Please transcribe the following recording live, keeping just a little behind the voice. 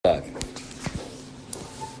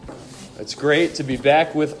It's great to be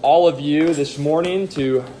back with all of you this morning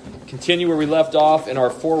to continue where we left off in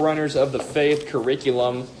our Forerunners of the Faith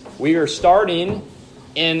curriculum. We are starting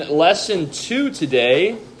in Lesson 2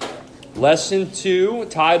 today. Lesson 2,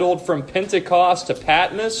 titled From Pentecost to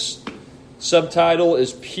Patmos. Subtitle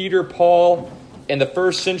is Peter, Paul, and the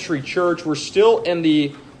First Century Church. We're still in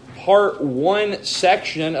the Part 1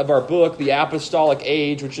 section of our book, The Apostolic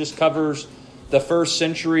Age, which just covers the first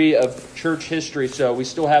century of church history. So we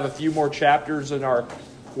still have a few more chapters in our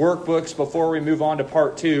workbooks before we move on to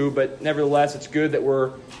Part 2. But nevertheless, it's good that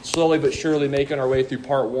we're slowly but surely making our way through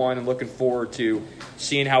Part 1 and looking forward to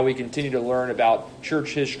seeing how we continue to learn about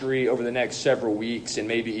church history over the next several weeks and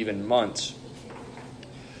maybe even months.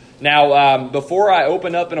 Now, before I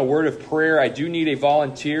open up in a word of prayer, I do need a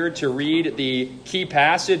volunteer to read the key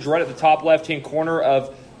passage right at the top left-hand corner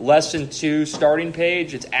of Lesson 2 starting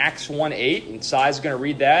page. It's Acts 1:8, and Sai's going to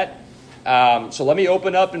read that. So let me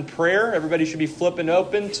open up in prayer. Everybody should be flipping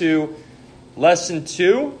open to Lesson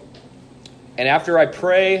 2. And after I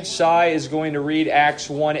pray, Sai is going to read Acts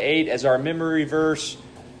 1:8 as our memory verse,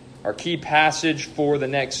 our key passage for the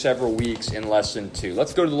next several weeks in Lesson 2.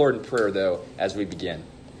 Let's go to the Lord in prayer, though, as we begin.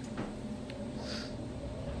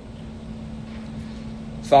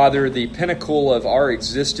 Father, the pinnacle of our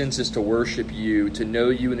existence is to worship you, to know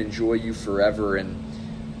you and enjoy you forever. And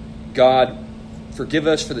God, forgive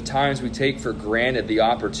us for the times we take for granted the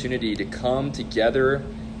opportunity to come together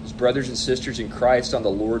as brothers and sisters in Christ on the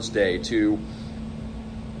Lord's Day, to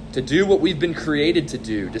do what we've been created to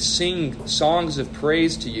do, to sing songs of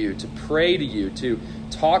praise to you, to pray to you, to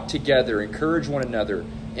talk together, encourage one another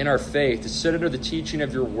in our faith, to sit under the teaching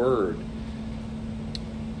of your word.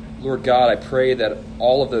 Lord God, I pray that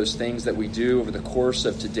all of those things that we do over the course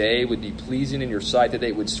of today would be pleasing in your sight, that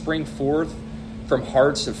they would spring forth from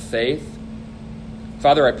hearts of faith.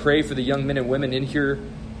 Father, I pray for the young men and women in here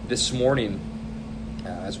this morning,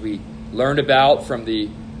 as we learned about from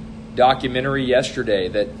the documentary yesterday,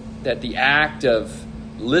 that the act of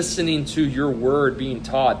listening to your word being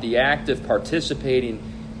taught, the act of participating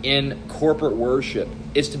in corporate worship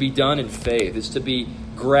is to be done in faith, is to be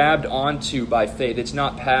grabbed onto by faith. It's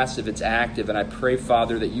not passive, it's active. And I pray,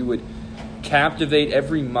 Father, that you would captivate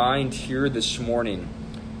every mind here this morning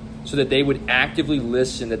so that they would actively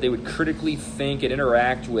listen, that they would critically think and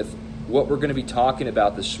interact with what we're going to be talking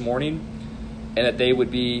about this morning, and that they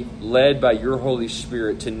would be led by your Holy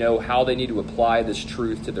Spirit to know how they need to apply this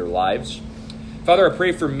truth to their lives. Father, I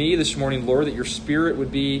pray for me this morning, Lord, that your Spirit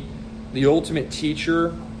would be the ultimate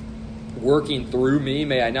teacher working through me.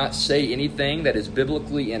 May I not say anything that is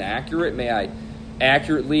biblically inaccurate. May I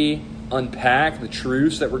accurately unpack the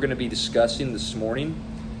truths that we're going to be discussing this morning.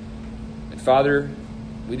 And Father,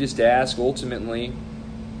 we just ask ultimately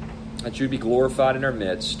that you be glorified in our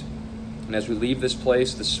midst. And as we leave this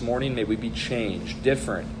place this morning, may we be changed,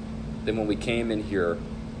 different than when we came in here.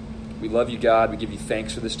 We love you, God. We give you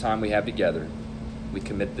thanks for this time we have together. We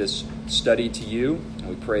commit this study to you, and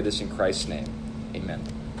we pray this in Christ's name. Amen.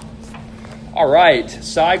 All right,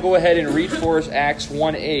 Sai, go ahead and read for us Acts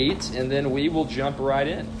 1:8, and then we will jump right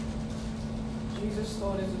in. Jesus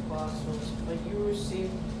told his apostles, "But you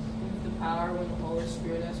received the power when the Holy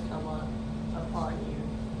Spirit has come upon you.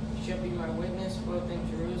 You shall be my witness both in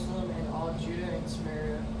Jerusalem and all Judah and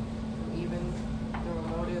Samaria, and even the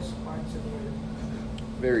remotest parts of the earth."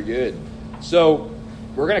 Very good. So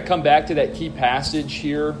we're going to come back to that key passage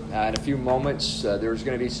here in a few moments. There's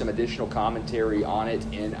going to be some additional commentary on it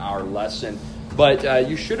in our lesson. But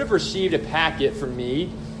you should have received a packet from me.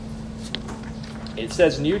 It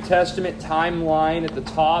says New Testament Timeline at the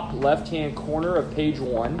top left-hand corner of page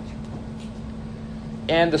 1.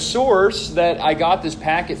 And the source that I got this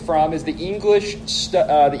packet from is the English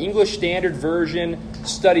Standard Version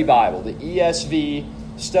Study Bible, the ESV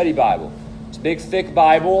Study Bible. Big, thick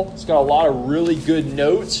Bible. It's got a lot of really good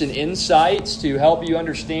notes and insights to help you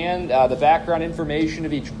understand the background information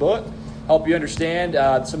of each book, help you understand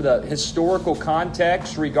some of the historical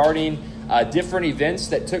context regarding different events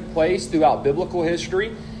that took place throughout biblical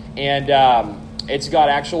history. And it's got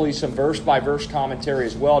actually some verse-by-verse commentary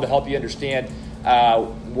as well to help you understand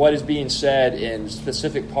what is being said in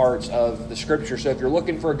specific parts of the Scripture. So if you're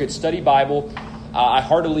looking for a good study Bible, I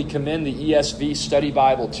heartily commend the ESV Study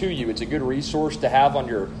Bible to you. It's a good resource to have on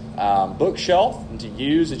your bookshelf and to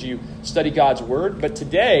use as you study God's Word. But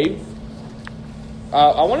today,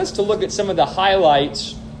 I want us to look at some of the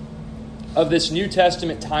highlights of this New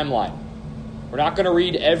Testament timeline. We're not going to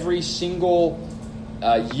read every single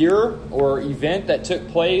year or event that took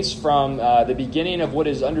place from the beginning of what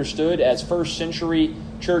is understood as first century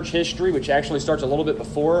church history, which actually starts a little bit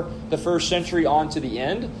before the first century on to the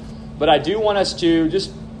end. But I do want us to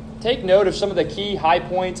just take note of some of the key high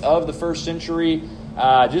points of the first century,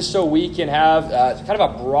 just so we can have kind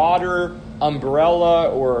of a broader umbrella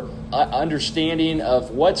or understanding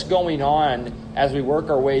of what's going on as we work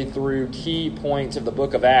our way through key points of the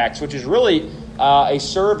book of Acts, which is really a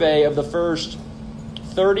survey of the first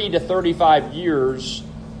 30 to 35 years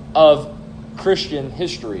of Christian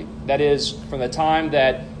history. That is, from the time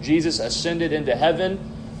that Jesus ascended into heaven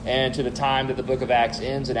and to the time that the book of Acts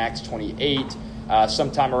ends in Acts 28,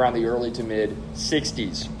 sometime around the early to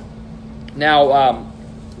mid-60s. Now,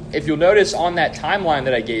 if you'll notice on that timeline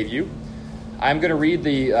that I gave you, I'm going to read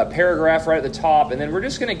the paragraph right at the top, and then we're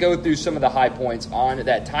just going to go through some of the high points on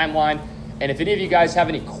that timeline. And if any of you guys have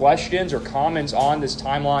any questions or comments on this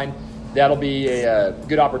timeline, that'll be a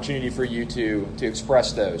good opportunity for you to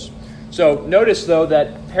express those. So notice, though,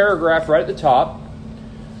 that paragraph right at the top,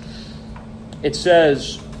 it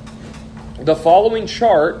says, the following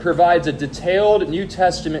chart provides a detailed New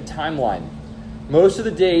Testament timeline. Most of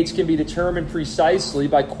the dates can be determined precisely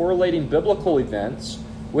by correlating biblical events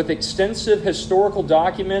with extensive historical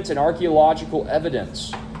documents and archaeological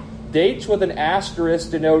evidence. Dates with an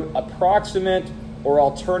asterisk denote approximate or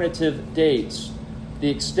alternative dates. The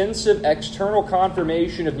extensive external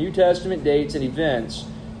confirmation of New Testament dates and events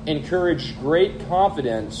encouraged great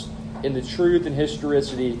confidence in the truth and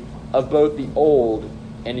historicity of both the Old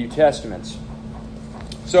and New Testaments.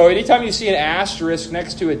 So anytime you see an asterisk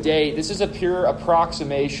next to a date, this is a pure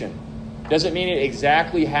approximation. Doesn't mean it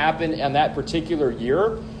exactly happened in that particular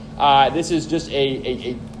year. This is just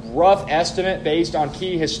a rough estimate based on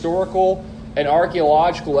key historical and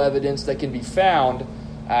archaeological evidence that can be found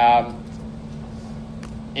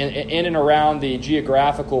in and around the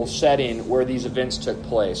geographical setting where these events took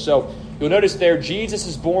place. So you'll notice there, Jesus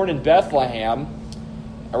is born in Bethlehem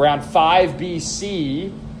around 5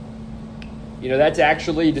 BC. You know, that's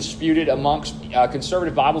actually disputed amongst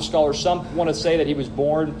conservative Bible scholars. Some want to say that he was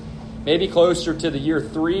born maybe closer to the year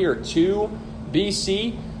 3 or 2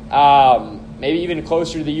 BC, maybe even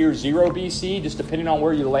closer to the year 0 BC, just depending on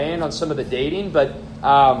where you land on some of the dating. But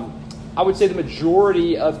I would say the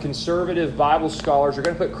majority of conservative Bible scholars are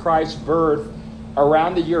going to put Christ's birth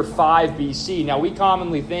around the year 5 BC. Now, we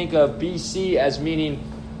commonly think of BC as meaning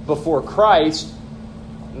before Christ,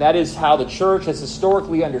 and that is how the church has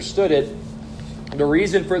historically understood it. The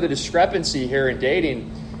reason for the discrepancy here in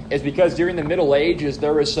dating is because during the Middle Ages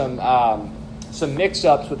there was some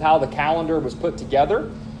mix-ups with how the calendar was put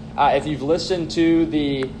together. If you've listened to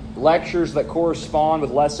the lectures that correspond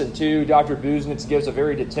with Lesson 2, Dr. Buznitz gives a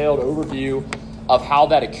very detailed overview of how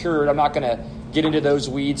that occurred. I'm not going to get into those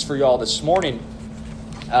weeds for y'all this morning.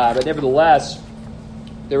 But nevertheless,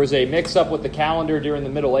 there was a mix-up with the calendar during the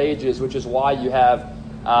Middle Ages, which is why you have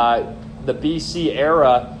the BC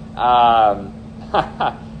era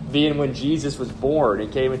being when Jesus was born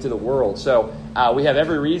and came into the world. So we have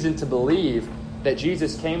every reason to believe that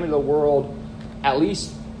Jesus came into the world at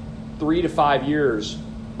least 3 to 5 years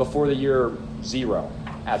before the year 0,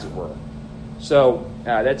 as it were. So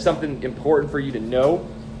that's something important for you to know.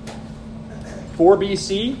 4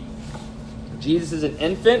 BC, Jesus is an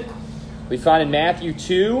infant. We find in Matthew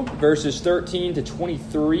 2, verses 13 to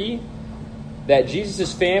 23, that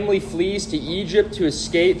Jesus' family flees to Egypt to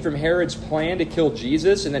escape from Herod's plan to kill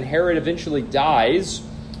Jesus, and then Herod eventually dies.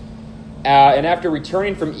 And after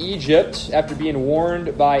returning from Egypt, after being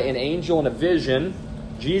warned by an angel in a vision,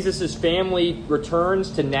 Jesus' family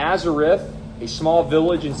returns to Nazareth, a small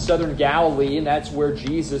village in southern Galilee, and that's where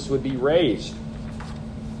Jesus would be raised.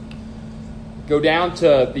 Go down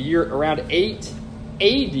to the year around 8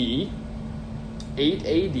 AD. 8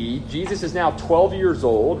 AD. Jesus is now 12 years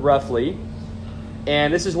old, roughly.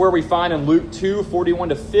 And this is where we find in Luke 2, 41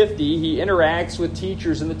 to 50, he interacts with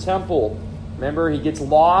teachers in the temple. Remember, he gets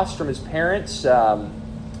lost from his parents.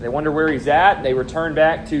 They wonder where he's at. They return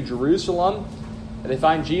back to Jerusalem. And they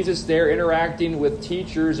find Jesus there interacting with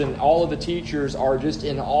teachers, and all of the teachers are just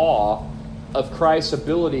in awe of Christ's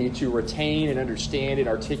ability to retain and understand and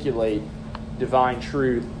articulate divine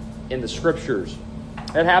truth in the Scriptures.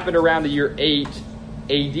 That happened around the year 8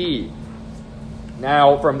 AD.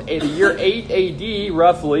 Now, from the year 8 AD,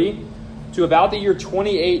 roughly, to about the year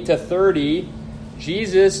 28 to 30,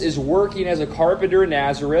 Jesus is working as a carpenter in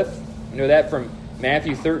Nazareth. You know that from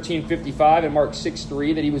Matthew 13:55 and Mark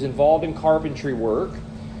 6:3, that he was involved in carpentry work.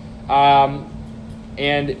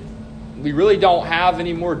 And we really don't have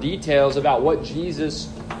any more details about what Jesus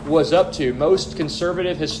was up to. Most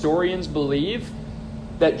conservative historians believe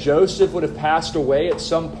that Joseph would have passed away at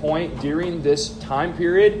some point during this time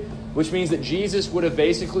period, which means that Jesus would have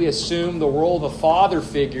basically assumed the role of a father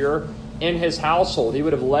figure in his household. He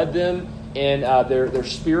would have led them in their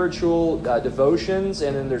spiritual devotions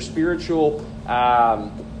and in their spiritual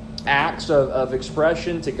acts of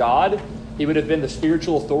expression to God. He would have been the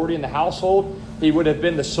spiritual authority in the household. He would have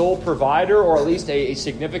been the sole provider, or at least a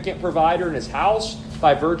significant provider in his house,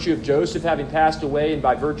 by virtue of Joseph having passed away and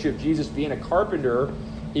by virtue of Jesus being a carpenter.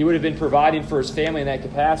 He would have been providing for his family in that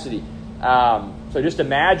capacity. So just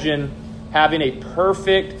imagine having a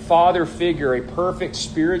perfect father figure, a perfect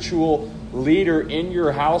spiritual leader in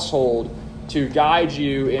your household to guide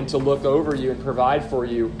you and to look over you and provide for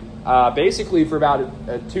you, basically for about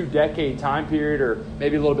a 2-decade time period, or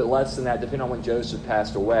maybe a little bit less than that, depending on when Joseph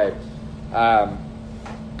passed away.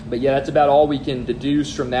 But yeah, that's about all we can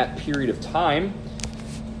deduce from that period of time.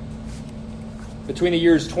 Between the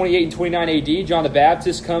years 28 and 29 AD, John the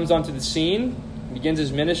Baptist comes onto the scene, begins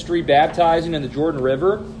his ministry baptizing in the Jordan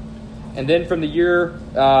River. And then from the year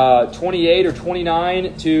 28 or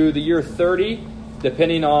 29 to the year 30,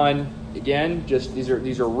 depending on, again, just these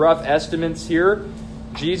are rough estimates here,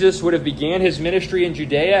 Jesus would have began his ministry in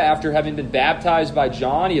Judea after having been baptized by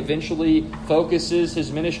John. He eventually focuses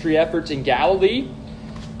his ministry efforts in Galilee.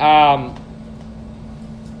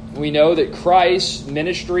 We know that Christ's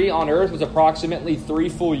ministry on earth was approximately 3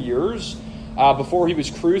 full years before he was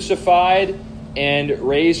crucified and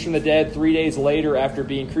raised from the dead 3 days later after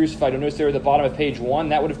being crucified. You'll notice there at the bottom of page 1,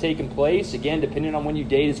 that would have taken place, again, depending on when you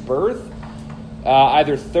date his birth,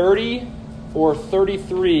 either 30 or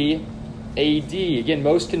 33 AD. Again,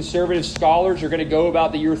 most conservative scholars are going to go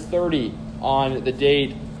about the year 30 on the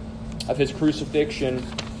date of his crucifixion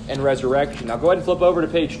and resurrection. Now go ahead and flip over to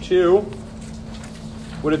page 2.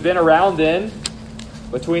 Would have been around then,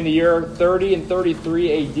 between the year 30 and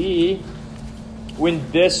 33 AD,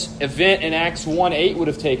 when this event in Acts 1:8 would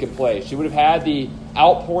have taken place. You would have had the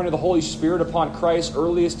outpouring of the Holy Spirit upon Christ's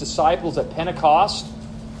earliest disciples at Pentecost.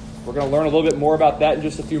 We're going to learn a little bit more about that in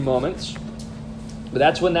just a few moments. But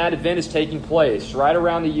that's when that event is taking place, right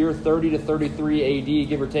around the year 30 to 33 AD,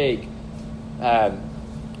 give or take. A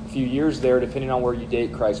few years there, depending on where you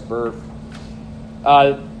date Christ's birth.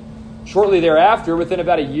 Shortly thereafter, within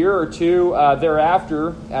about a year or two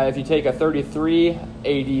thereafter, if you take a 33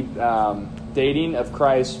 AD dating of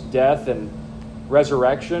Christ's death and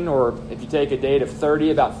resurrection, or if you take a date of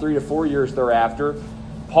 30, about 3 to 4 years thereafter,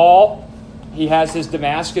 Paul, he has his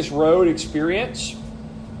Damascus Road experience.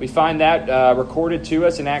 We find that recorded to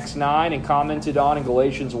us in Acts 9 and commented on in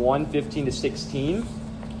Galatians 1, 15 to 16.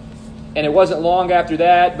 And it wasn't long after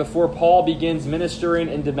that before Paul begins ministering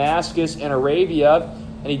in Damascus and Arabia,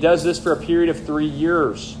 and he does this for a period of 3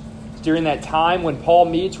 years. It's during that time when Paul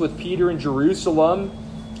meets with Peter in Jerusalem,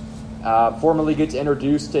 formally gets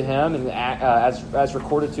introduced to him, and as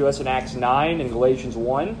recorded to us in Acts 9 and Galatians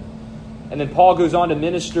 1. And then Paul goes on to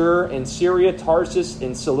minister in Syria, Tarsus,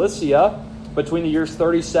 and Cilicia between the years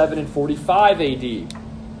 37 and 45 AD.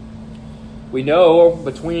 We know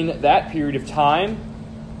between that period of time,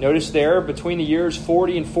 notice there, between the years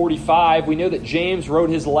 40 and 45, we know that James wrote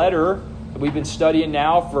his letter that we've been studying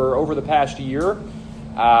now for over the past year.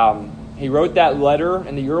 He wrote that letter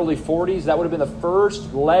in the early 40s. That would have been the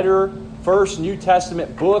first New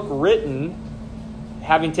Testament book written,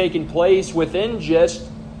 having taken place within just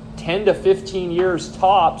 10 to 15 years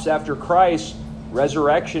tops after Christ's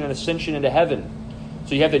resurrection and ascension into heaven.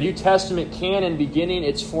 So you have the New Testament canon beginning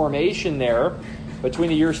its formation there between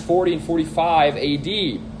the years 40 and 45 AD.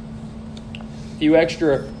 A few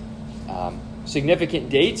extra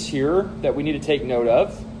significant dates here that we need to take note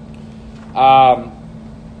of.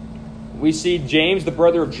 We see James, the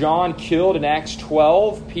brother of John, killed in Acts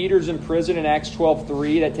 12. Peter's in prison in Acts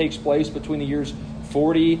 12:3. That takes place between the years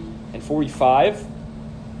 40 and 45.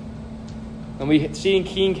 And we see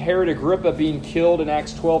King Herod Agrippa being killed in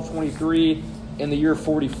Acts 12:23 in the year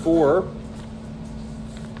 44.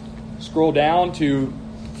 Scroll down to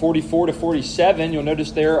 44 to 47. You'll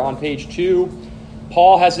notice there on page 2,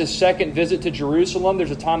 Paul has his second visit to Jerusalem.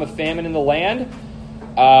 There's a time of famine in the land.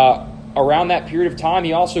 Around that period of time,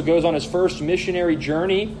 he also goes on his first missionary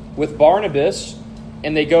journey with Barnabas,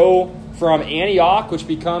 and they go from Antioch, which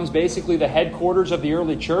becomes basically the headquarters of the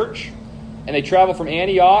early church, and they travel from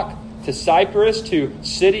Antioch to Cyprus, to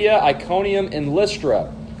Sidya, Iconium, and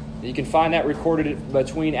Lystra. You can find that recorded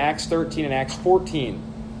between Acts 13 and Acts 14.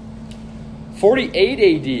 48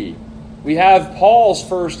 AD, we have Paul's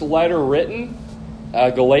first letter written,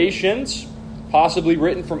 Galatians, possibly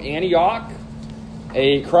written from Antioch.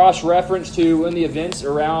 A cross-reference to when the events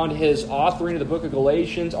around his authoring of the book of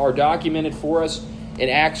Galatians are documented for us in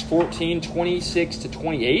Acts 14, 26 to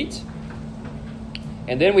 28.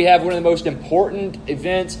 And then we have one of the most important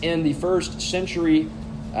events in the first century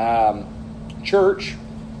church.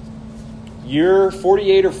 Year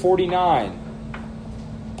 48 or 49.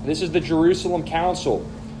 This is the Jerusalem Council.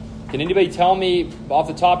 Can anybody tell me off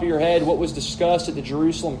the top of your head what was discussed at the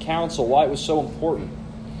Jerusalem Council, why it was so important?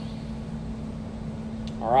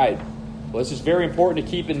 All right. Well, this is very important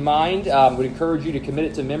to keep in mind. I would encourage you to commit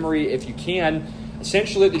it to memory if you can.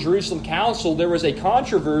 Essentially, at the Jerusalem Council, there was a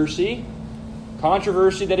controversy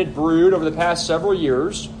that had brewed over the past several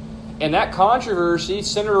years. And that controversy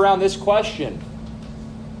centered around this question.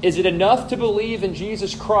 Is it enough to believe in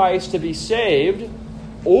Jesus Christ to be saved?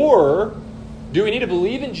 Or do we need to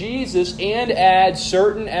believe in Jesus and add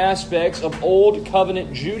certain aspects of Old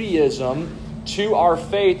Covenant Judaism to our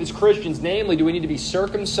faith as Christians? Namely, do we need to be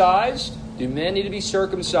circumcised? Do men need to be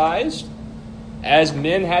circumcised as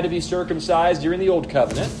men had to be circumcised during the Old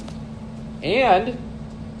Covenant? And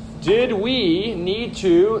did we need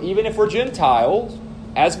to, even if we're Gentiles,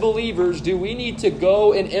 as believers, do we need to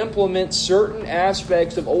go and implement certain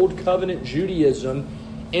aspects of Old Covenant Judaism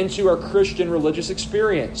into our Christian religious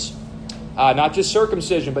experience? Not just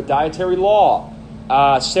circumcision, but dietary law,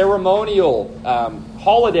 ceremonial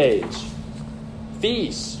holidays,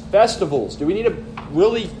 feasts, festivals. Do we need to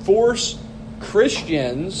really force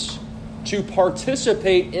Christians to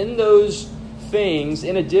participate in those things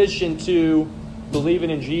in addition to believing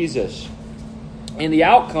in Jesus? And the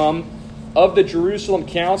outcome of the Jerusalem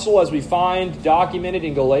Council, as we find documented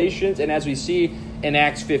in Galatians and as we see in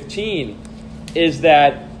Acts 15, is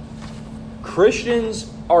that Christians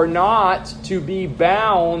are not to be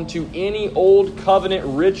bound to any Old Covenant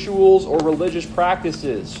rituals or religious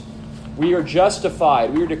practices. We are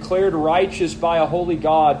justified. We are declared righteous by a holy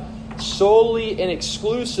God solely and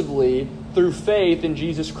exclusively through faith in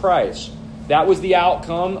Jesus Christ. That was the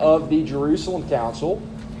outcome of the Jerusalem Council,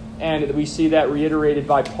 and we see that reiterated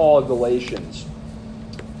by Paul in Galatians.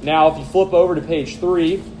 Now, if you flip over to page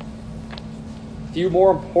 3, a few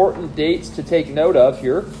more important dates to take note of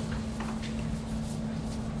here.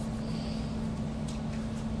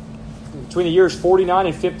 Between the years 49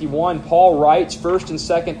 and 51, Paul writes 1st and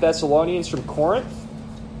 2nd Thessalonians from Corinth.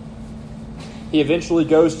 He eventually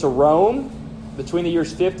goes to Rome between the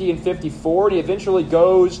years 50 and 54. And he eventually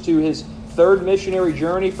goes to his third missionary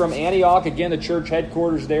journey from Antioch, again the church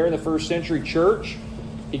headquarters there in the first century church.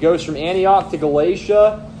 He goes from Antioch to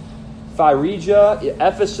Galatia, Phrygia,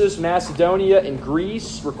 Ephesus, Macedonia, and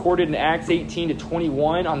Greece, recorded in Acts 18 to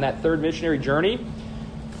 21 on that third missionary journey.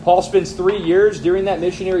 Paul spends 3 years during that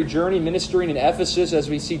missionary journey ministering in Ephesus, as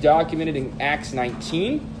we see documented in Acts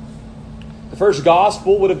 19. The first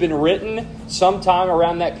gospel would have been written sometime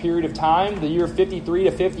around that period of time, the year 53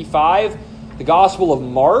 to 55. The Gospel of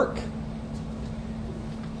Mark,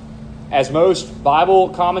 as most Bible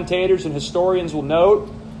commentators and historians will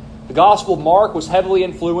note, the Gospel of Mark was heavily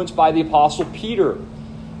influenced by the Apostle Peter.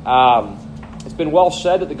 It's been well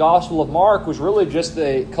said that the Gospel of Mark was really just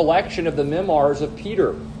a collection of the memoirs of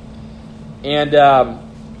Peter. And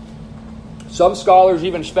some scholars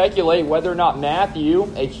even speculate whether or not Matthew,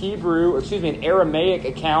 an Aramaic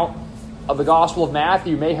account of the Gospel of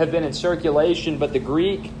Matthew may have been in circulation, but the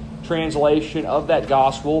Greek translation of that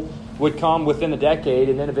Gospel would come within a decade,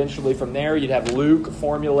 and then eventually from there you'd have Luke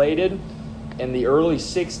formulated in the early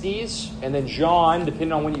 60s, and then John,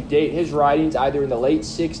 depending on when you date his writings, either in the late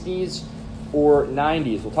 60s or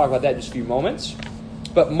 90s. We'll talk about that in just a few moments.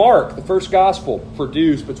 But Mark, the first gospel,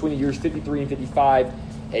 produced between the years 53 and 55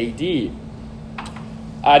 A.D.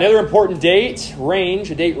 Another important date range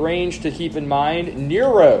to keep in mind,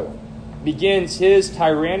 Nero begins his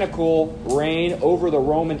tyrannical reign over the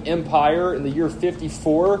Roman Empire in the year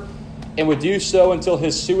 54 and would do so until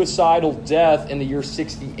his suicidal death in the year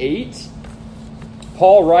 68.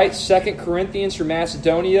 Paul writes 2 Corinthians from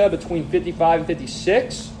Macedonia between 55 and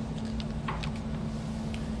 56.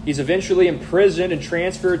 He's eventually imprisoned and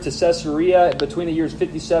transferred to Caesarea between the years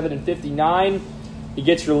 57 and 59. He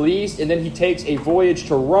gets released, and then he takes a voyage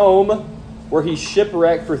to Rome, where he's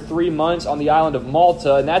shipwrecked for 3 months on the island of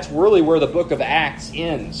Malta, and that's really where the book of Acts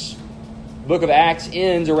ends. The book of Acts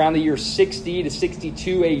ends around the year 60 to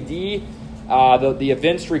 62 A.D. The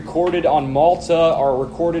events recorded on Malta are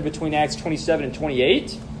recorded between Acts 27 and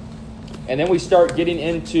 28. And then we start getting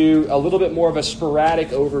into a little bit more of a sporadic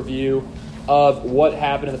overview of what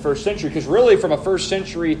happened in the first century. Because really, from a first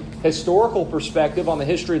century historical perspective on the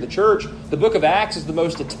history of the church, the book of Acts is the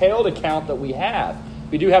most detailed account that we have.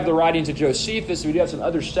 We do have the writings of Josephus, we do have some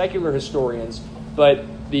other secular historians, but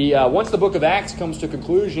once the book of Acts comes to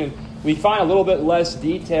conclusion, we find a little bit less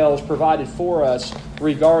details provided for us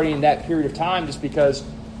regarding that period of time, just because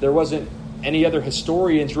there wasn't any other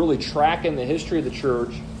historians really tracking the history of the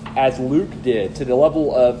church as Luke did, to the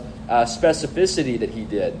level of specificity that he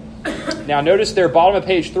did. Now notice there, bottom of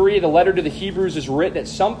page 3, the letter to the Hebrews is written at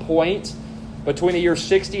some point between the years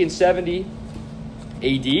 60 and 70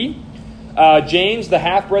 AD. James, the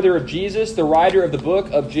half-brother of Jesus, the writer of the book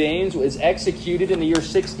of James, was executed in the year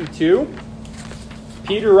 62.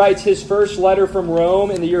 Peter writes his first letter from Rome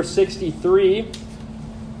in the year 63.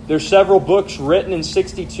 There's several books written in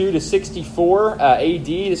 62 to 64 AD.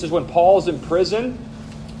 This is when Paul's in prison.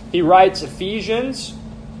 He writes Ephesians,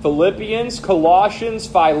 Philippians, Colossians,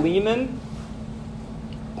 Philemon.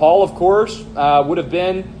 Paul, of course, would have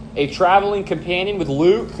been a traveling companion with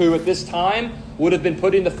Luke, who at this time would have been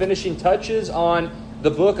putting the finishing touches on the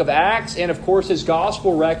book of Acts, and of course his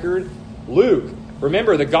gospel record, Luke.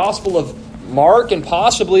 Remember, the gospel of Mark and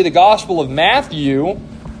possibly the gospel of Matthew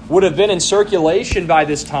would have been in circulation by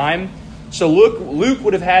this time. So Luke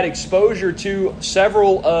would have had exposure to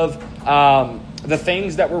several of the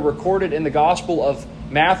things that were recorded in the gospel of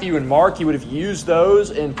Matthew and Mark. He would have used those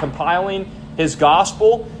in compiling his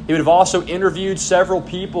gospel. He would have also interviewed several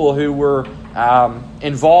people who were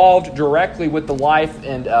involved directly with the life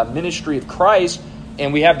and ministry of Christ.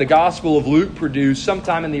 And we have the gospel of Luke produced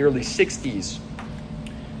sometime in the early 60s.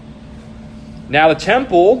 Now the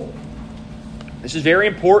temple, this is very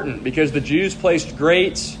important because the Jews placed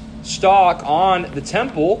great stock on the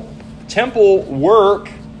temple. Temple work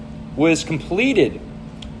was completed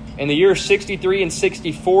in the years 63 and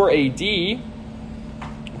 64 AD.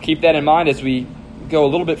 Keep that in mind as we go a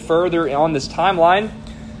little bit further on this timeline.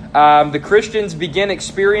 The Christians begin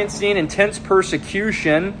experiencing intense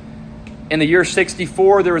persecution in the year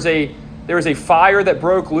 64. There was a fire that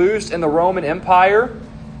broke loose in the Roman Empire.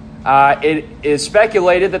 It is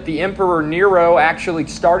speculated that the Emperor Nero actually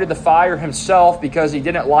started the fire himself because he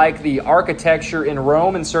didn't like the architecture in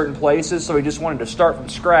Rome in certain places, so he just wanted to start from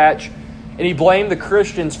scratch. And he blamed the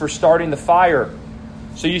Christians for starting the fire.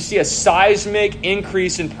 So you see a seismic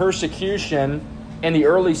increase in persecution in the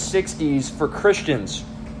early 60s for Christians.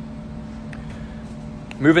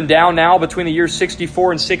 Moving down now between the years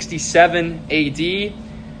 64 and 67 AD,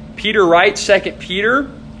 Peter writes 2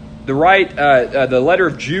 Peter. The letter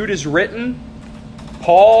of Jude is written.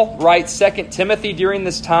 Paul writes 2 Timothy during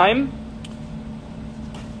this time.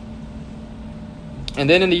 And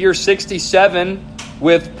then in the year 67,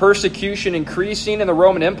 with persecution increasing in the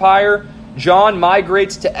Roman Empire, John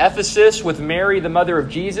migrates to Ephesus with Mary, the mother of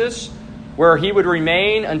Jesus, where he would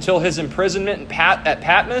remain until his imprisonment at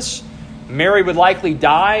Patmos. Mary would likely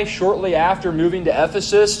die shortly after moving to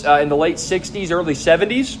Ephesus in the late 60s, early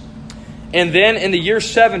 70s. And then in the year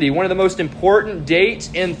 70, one of the most important dates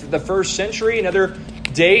in the first century, another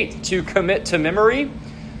date to commit to memory.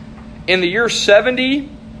 In the year 70,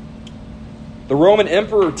 the Roman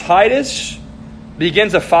Emperor Titus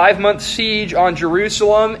begins a 5-month siege on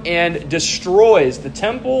Jerusalem and destroys the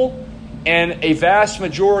temple and a vast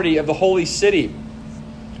majority of the holy city.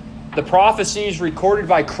 The prophecies recorded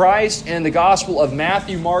by Christ in the Gospel of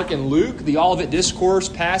Matthew, Mark, and Luke, the Olivet Discourse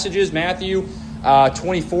passages, Matthew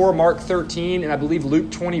 24, Mark 13, and I believe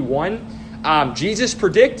Luke 21. Jesus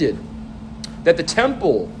predicted that the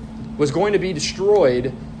temple was going to be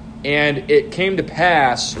destroyed, and it came to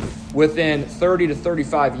pass within 30 to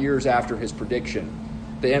 35 years after his prediction.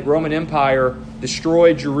 The Roman Empire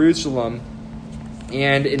destroyed Jerusalem,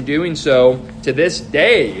 and in doing so, to this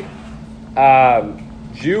day,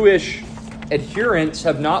 Jewish adherents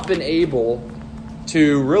have not been able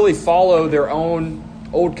to really follow their own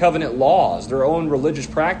Old Covenant laws, their own religious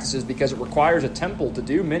practices, because it requires a temple to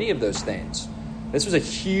do many of those things. This was a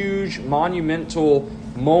huge, monumental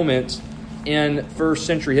moment in first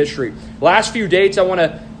century history. Last few dates I want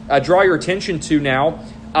to draw your attention to now.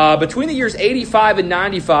 Between the years 85 and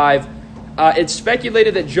 95, it's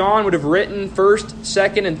speculated that John would have written 1st,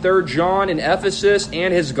 2nd, and 3rd John in Ephesus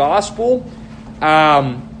and his gospel.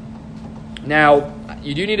 Now,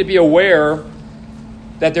 you do need to be aware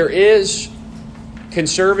that there is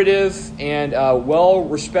conservative and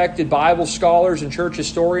well-respected Bible scholars and church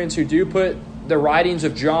historians who do put the writings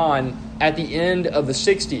of John at the end of the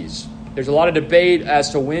 60s. There's a lot of debate as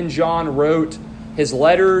to when John wrote his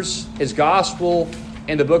letters, his gospel,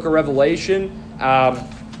 and the book of Revelation.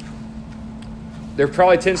 There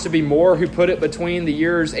probably tends to be more who put it between the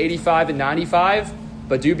years 85 and 95,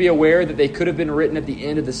 but do be aware that they could have been written at the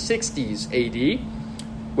end of the 60s AD,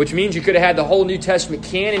 which means you could have had the whole New Testament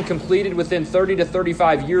canon completed within 30 to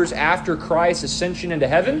 35 years after Christ's ascension into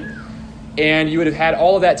heaven, and you would have had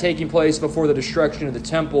all of that taking place before the destruction of the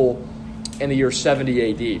temple in the year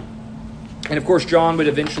 70 AD. And of course, John would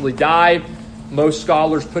eventually die. Most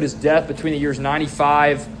scholars put his death between the years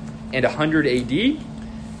 95 and 100 AD.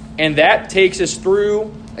 And that takes us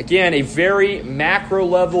through, again, a very macro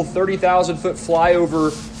level, 30,000-foot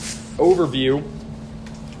flyover overview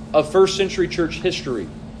of first century church history.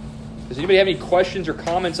 Does anybody have any questions or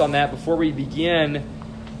comments on that before we begin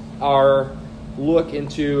our look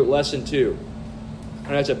into Lesson 2? I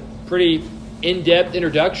know that's a pretty in-depth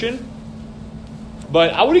introduction,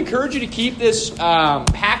 but I would encourage you to keep this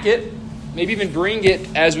packet, maybe even bring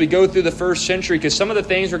it as we go through the first century, because some of the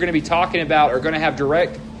things we're going to be talking about are going to have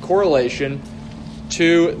direct correlation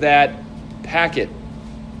to that packet.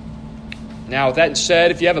 Now, with that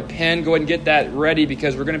said, if you have a pen, go ahead and get that ready,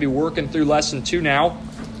 because we're going to be working through Lesson 2 now,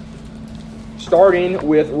 starting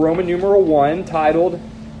with Roman numeral 1, titled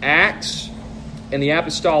Acts in the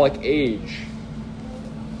Apostolic Age.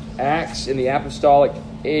 Acts in the Apostolic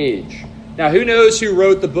Age. Now, who knows who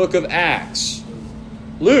wrote the book of Acts?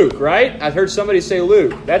 Luke, right? I've heard somebody say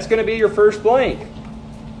Luke. That's going to be your first blank.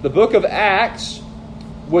 The book of Acts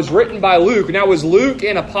was written by Luke. Now, was Luke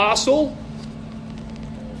an apostle?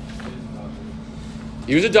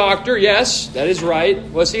 He was a doctor, yes, that is right.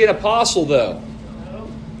 Was he an apostle, though?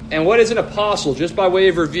 And what is an apostle? Just by way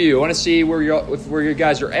of review, I want to see where you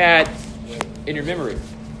guys are at in your memory.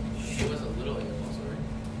 She was a little A apostle, right?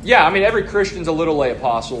 Yeah, I mean, every Christian's a little A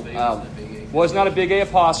apostle. Was not a big A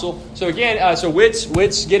apostle. So again, so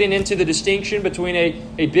Witt's getting into the distinction between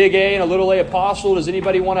a big A and a little A apostle. Does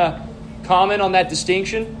anybody want to comment on that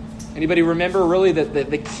distinction? Anybody remember really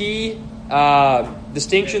the key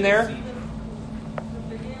distinction there?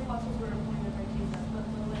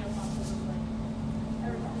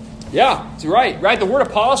 Yeah, that's right. The word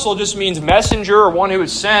apostle just means messenger or one who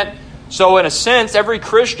is sent. So in a sense, every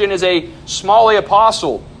Christian is a small A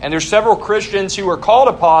apostle. And there's several Christians who were called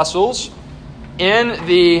apostles in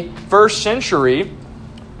the first century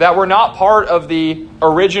that were not part of the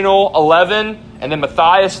original 11, and then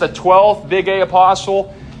Matthias the 12th, big A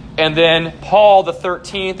apostle, and then Paul the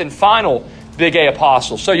 13th and final big A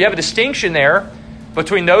apostle. So you have a distinction there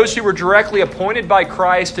between those who were directly appointed by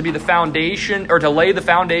Christ to be the foundation, or to lay the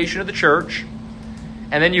foundation of the church,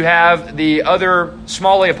 and then you have the other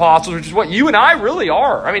small A apostles, which is what you and I really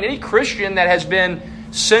are. I mean, any Christian that has been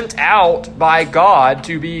sent out by God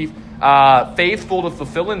to be faithful to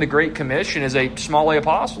fulfilling the Great Commission is a small A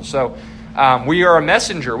apostle. So we are a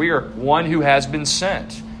messenger. We are one who has been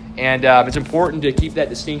sent. And it's important to keep that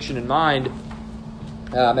distinction in mind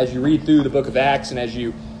as you read through the book of Acts and as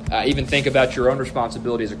you even think about your own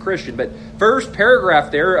responsibility as a Christian. But first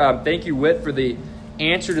paragraph there, thank you, Whit, for the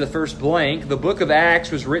answer to the first blank. The book of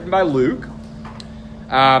Acts was written by Luke.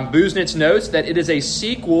 Busenitz notes that it is a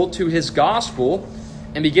sequel to his gospel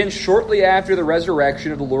and begins shortly after the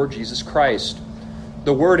resurrection of the Lord Jesus Christ.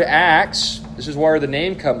 The word Acts, this is where the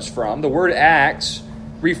name comes from, the word Acts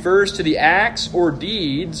refers to the acts or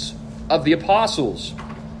deeds of the apostles.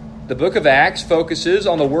 The book of Acts focuses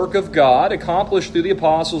on the work of God accomplished through the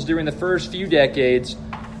apostles during the first few decades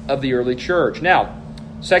of the early church. Now,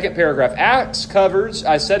 second paragraph. Acts covers,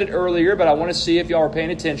 I said it earlier, but I want to see if y'all are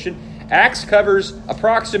paying attention. Acts covers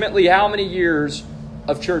approximately how many years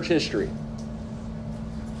of church history?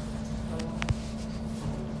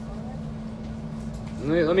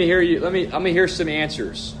 Let me hear you. Let me hear some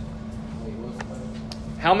answers.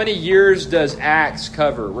 How many years does Acts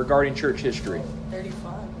cover regarding church history?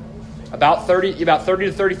 35, right? About 30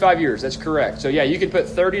 to 35 years. That's correct. So yeah, you can put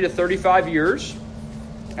 30 to 35 years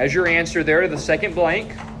as your answer there to the second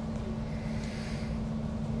blank.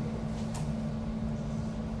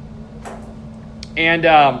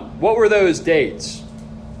 And what were those dates?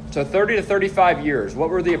 So 30 to 35 years. What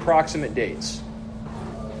were the approximate dates?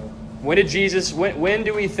 When did Jesus? When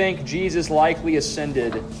do we think Jesus likely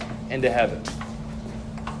ascended into heaven?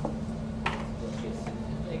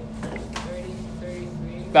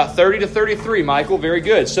 About 30 to 33, Michael. Very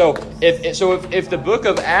good. So if the book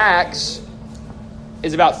of Acts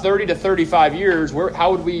is about 30 to 35 years, how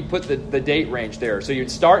would we put the date range there? So you'd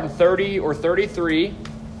start in 30 or 33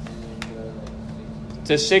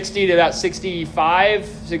 to 60 to about 65,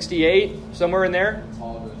 68, somewhere in there.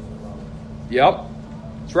 Yep.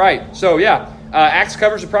 That's right. So yeah, Acts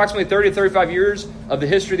covers approximately 30 to 35 years of the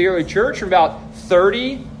history of the early church, from about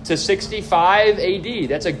 30 to 65 AD.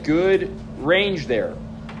 That's a good range there.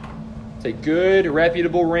 It's a good,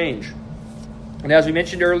 reputable range. And as we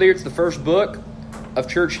mentioned earlier, it's the first book of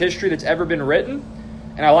church history that's ever been written.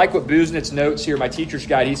 And I like what Busenitz notes here, my teacher's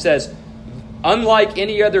guide. He says, unlike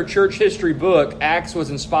any other church history book, Acts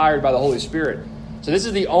was inspired by the Holy Spirit. So this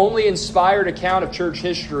is the only inspired account of church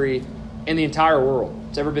history in the entire world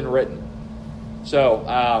that's ever been written.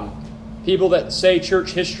 So people that say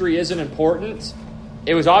church history isn't important,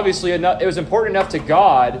 it was obviously enough. It was important enough to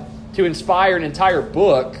God to inspire an entire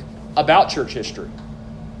book about church history.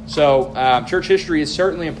 So church history is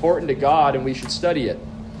certainly important to God, and we should study it.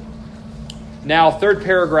 Now, third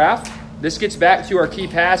paragraph. This gets back to our key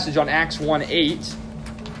passage on Acts 1:8.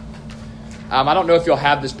 I don't know if you'll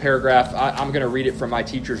have this paragraph. I'm going to read it from my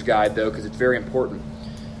teacher's guide, though, because it's very important.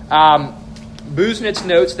 Busenitz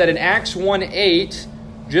notes that in Acts 1:8,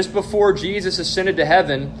 just before Jesus ascended to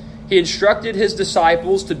heaven, he instructed his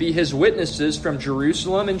disciples to be his witnesses from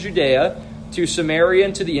Jerusalem and Judea to Samaria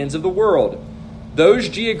and to the ends of the world. Those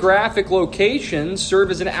geographic locations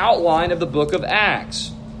serve as an outline of the book of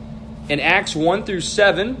Acts. In Acts 1 through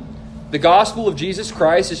 7, the gospel of Jesus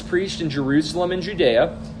Christ is preached in Jerusalem and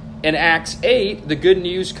Judea. In Acts 8, the good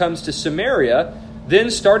news comes to Samaria.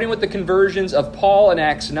 Then, starting with the conversions of Paul in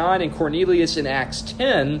Acts 9 and Cornelius in Acts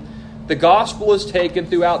 10, the gospel is taken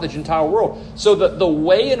throughout the Gentile world. So the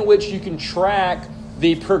way in which you can track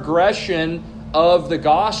the progression of the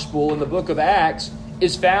gospel in the book of Acts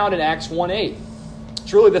is found in Acts 1:8.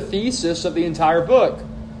 It's really the thesis of the entire book.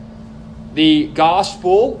 The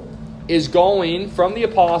gospel is going from the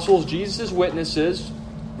apostles, Jesus' witnesses,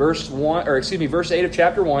 verse 8 of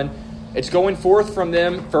chapter 1. It's going forth from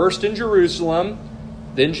them first in Jerusalem,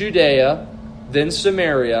 then Judea, then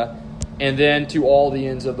Samaria, and then to all the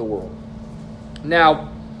ends of the world. Now,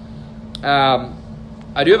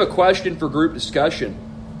 I do have a question for group discussion.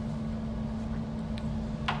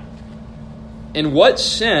 In what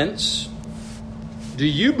sense do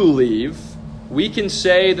you believe we can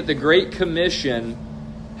say that the Great Commission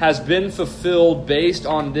has been fulfilled based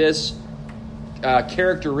on this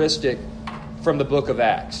characteristic from the book of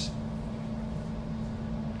Acts?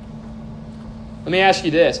 Let me ask you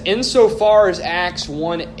this. Insofar as Acts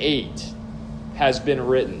 1:8 has been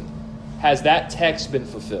written, has that text been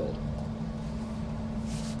fulfilled?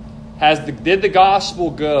 Did the gospel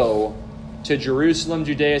go to Jerusalem,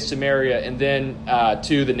 Judea, Samaria, and then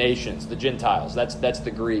to the nations, the Gentiles? That's the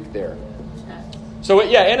Greek there. So,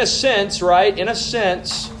 yeah, in a sense, right? In a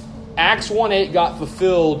sense, Acts 1:8 got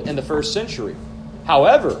fulfilled in the first century.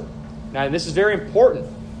 However, now this is very important.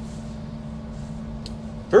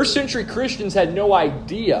 First century Christians had no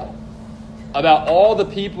idea about all the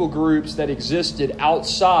people groups that existed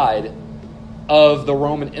outside of the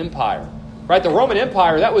Roman Empire. Right? The Roman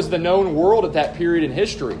Empire, that was the known world at that period in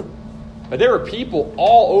history. But there were people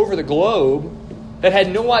all over the globe that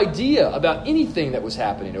had no idea about anything that was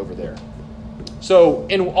happening over there. So,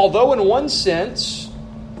 although in one sense,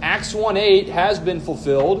 Acts 1:8 has been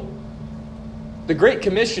fulfilled, the Great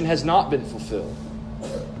Commission has not been fulfilled.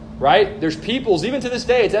 Right? There's peoples, even to this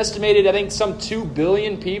day, it's estimated, I think, some 2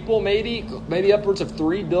 billion people, maybe upwards of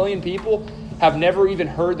 3 billion people, have never even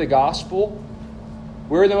heard the gospel.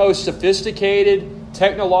 We're in the most sophisticated,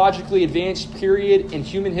 technologically advanced period in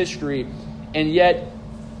human history, and yet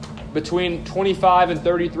between 25 and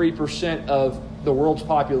 33% of the world's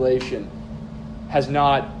population has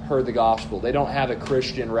not heard the gospel. They don't have a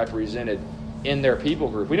Christian represented in their people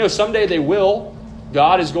group. We know someday they will.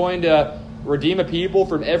 God is going to redeem a people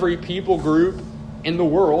from every people group in the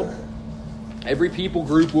world. Every people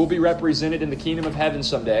group will be represented in the kingdom of heaven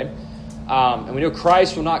someday. And we know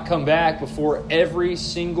Christ will not come back before every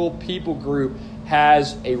single people group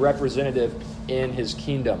has a representative in his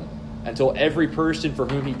kingdom, until every person for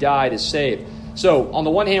whom he died is saved. So, on the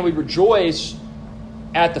one hand, we rejoice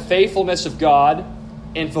at the faithfulness of God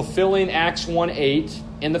in fulfilling Acts 1:8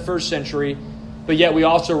 in the first century, but yet we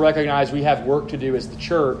also recognize we have work to do as the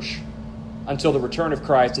church until the return of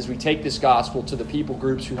Christ as we take this gospel to the people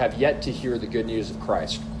groups who have yet to hear the good news of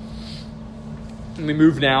Christ. And we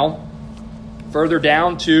move now further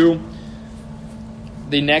down to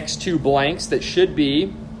the next two blanks that should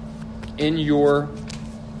be in your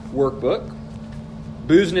workbook.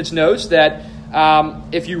 Busenitz notes that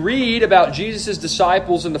if you read about Jesus'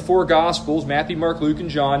 disciples in the four Gospels, Matthew, Mark, Luke, and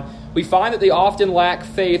John, we find that they often lack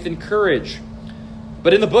faith and courage.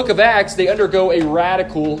 But in the book of Acts, they undergo a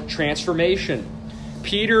radical transformation.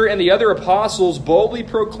 Peter and the other apostles boldly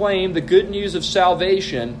proclaim the good news of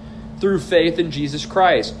salvation through faith in Jesus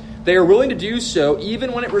Christ. They are willing to do so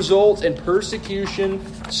even when it results in persecution,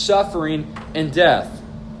 suffering, and death.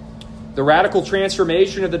 The radical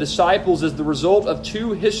transformation of the disciples is the result of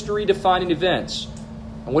two history-defining events.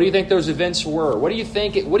 And what do you think those events were? What do you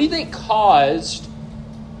think caused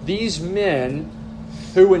these men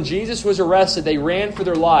who, when Jesus was arrested, they ran for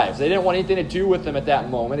their lives? They didn't want anything to do with them at that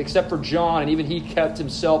moment, except for John, and even he kept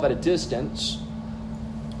himself at a distance.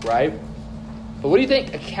 Right? But what do you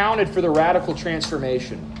think accounted for the radical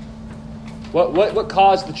transformation? What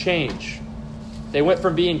caused the change? They went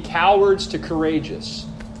from being cowards to courageous.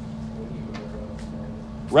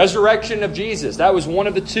 Resurrection of Jesus. That was one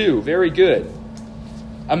of the two. Very good.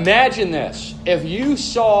 Imagine this. If you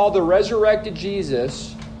saw the resurrected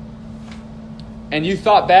Jesus and you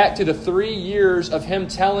thought back to the 3 years of him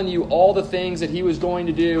telling you all the things that he was going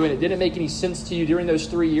to do, and it didn't make any sense to you during those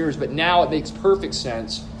 3 years, but now it makes perfect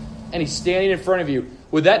sense, and he's standing in front of you,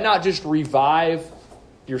 would that not just revive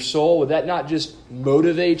your soul? Would that not just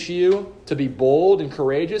motivate you to be bold and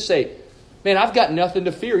courageous? Say, man, I've got nothing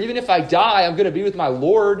to fear. Even if I die, I'm going to be with my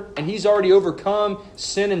Lord, and he's already overcome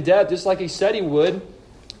sin and death just like he said he would.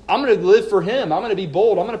 I'm going to live for him. I'm going to be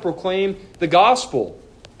bold. I'm going to proclaim the gospel.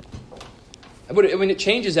 I mean, it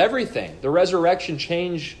changes everything. The resurrection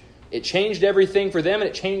changed everything for them, and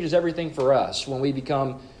it changes everything for us when we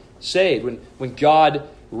become saved, when God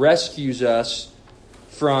rescues us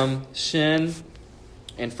from sin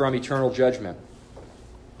and from eternal judgment.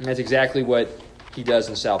 And that's exactly what he does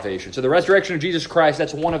in salvation. So the resurrection of Jesus Christ,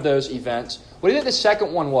 that's one of those events. What do you think the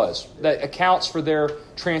second one was that accounts for their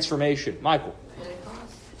transformation? Michael?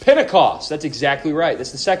 Pentecost. That's exactly right.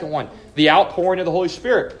 That's the second one. The outpouring of the Holy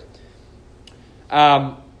Spirit.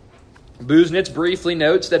 Busenitz briefly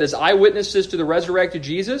notes that as eyewitnesses to the resurrected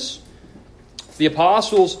Jesus, the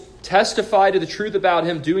apostles testified to the truth about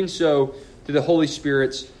him, doing so through the Holy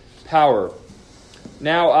Spirit's power.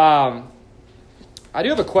 Now, I do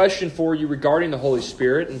have a question for you regarding the Holy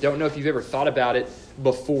Spirit, and don't know if you've ever thought about it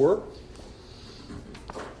before.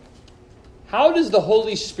 How does the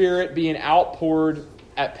Holy Spirit being outpoured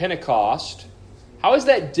at Pentecost, how is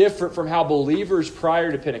that different from how believers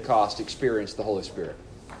prior to Pentecost experienced the Holy Spirit?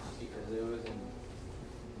 Because it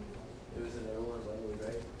was in everyone's language,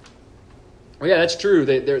 right? Well, yeah, that's true.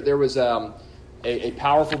 There was a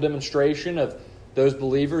powerful demonstration of those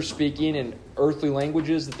believers speaking in earthly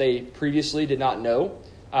languages that they previously did not know,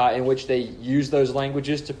 in which they used those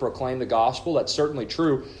languages to proclaim the gospel. That's certainly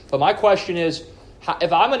true. But my question is,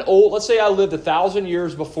 if I'm let's say I lived 1,000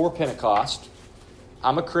 years before Pentecost,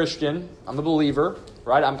 I'm a Christian, I'm a believer,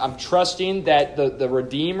 right? I'm trusting that the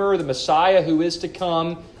Redeemer, the Messiah who is to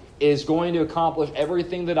come, is going to accomplish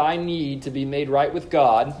everything that I need to be made right with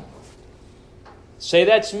God. Say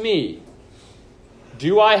that's me.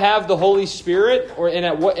 Do I have the Holy Spirit?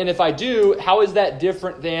 And if I do, how is that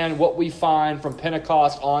different than what we find from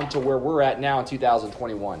Pentecost on to where we're at now in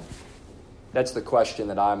 2021? That's the question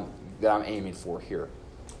that I'm aiming for here.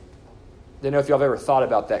 I don't know if y'all have ever thought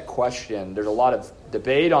about that question. There's a lot of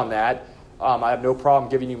debate on that. I have no problem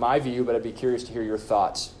giving you my view, but I'd be curious to hear your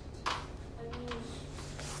thoughts.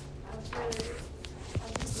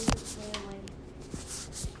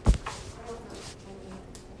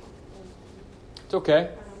 It's okay.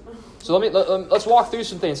 So let's walk through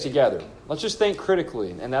some things together. Let's just think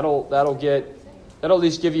critically, and that'll at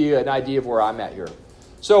least give you an idea of where I'm at here.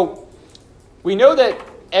 So we know that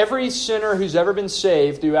every sinner who's ever been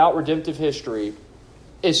saved throughout redemptive history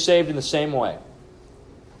is saved in the same way.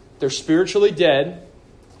 They're spiritually dead.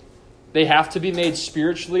 They have to be made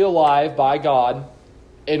spiritually alive by God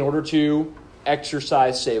in order to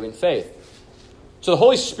exercise saving faith. So the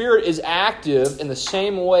Holy Spirit is active in the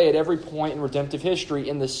same way at every point in redemptive history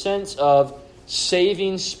in the sense of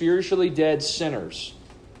saving spiritually dead sinners,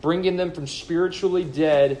 bringing them from spiritually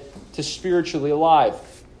dead to spiritually alive.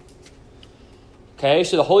 Okay,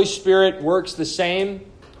 so the Holy Spirit works the same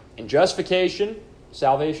in justification,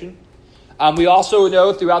 salvation. We also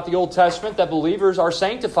know throughout the Old Testament that believers are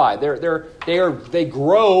sanctified. They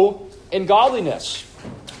grow in godliness.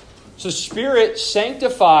 So the Spirit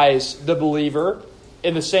sanctifies the believer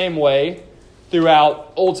in the same way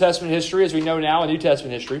throughout Old Testament history as we know now in New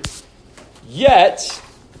Testament history. Yet,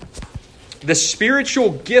 the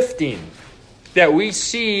spiritual gifting that we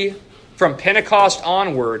see from Pentecost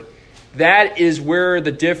onward, that is where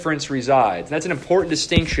the difference resides. That's an important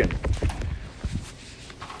distinction.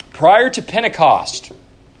 Prior to Pentecost,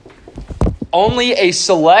 only a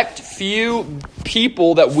select few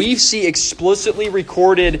people that we see explicitly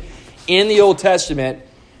recorded in the Old Testament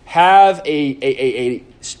have a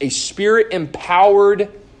Spirit-empowered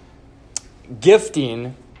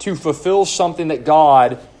gifting to fulfill something that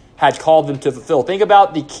God had called them to fulfill. Think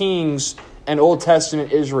about the kings in Old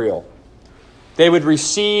Testament Israel. They would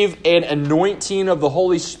receive an anointing of the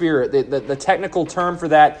Holy Spirit. The technical term for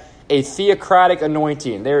that, a theocratic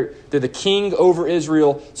anointing. They're the king over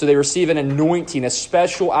Israel, so they receive an anointing, a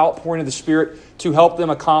special outpouring of the Spirit to help them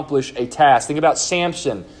accomplish a task. Think about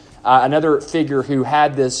Samson, another figure who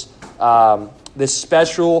had this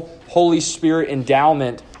special Holy Spirit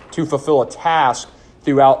endowment to fulfill a task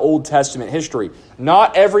throughout Old Testament history.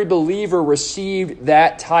 Not every believer received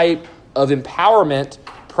that type of empowerment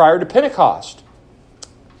prior to Pentecost.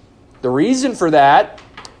 The reason for that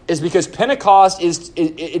is because Pentecost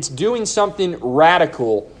it's doing something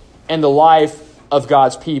radical in the life of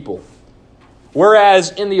God's people.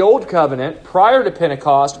 Whereas in the Old Covenant, prior to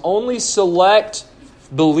Pentecost, only select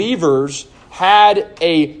believers had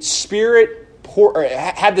the Spirit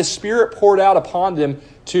poured out upon them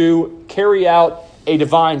to carry out a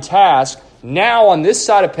divine task. Now, on this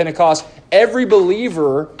side of Pentecost, every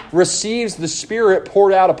believer receives the Spirit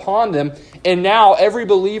poured out upon them, and now every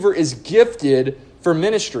believer is gifted for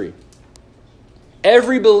ministry.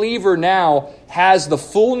 Every believer now has the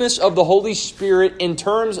fullness of the Holy Spirit in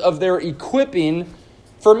terms of their equipping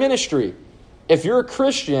for ministry. If you're a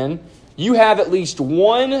Christian, you have at least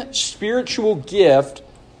one spiritual gift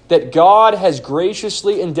that God has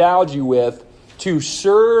graciously endowed you with to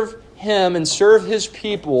serve Him and serve His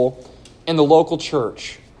people in the local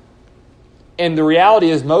church. And the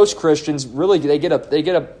reality is most Christians, really, they get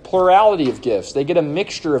a plurality of gifts. They get a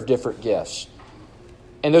mixture of different gifts.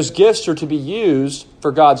 And those gifts are to be used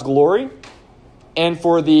for God's glory and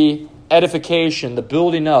for the edification, the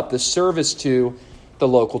building up, the service to the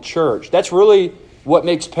local church. That's really what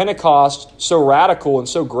makes Pentecost so radical and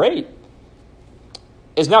so great.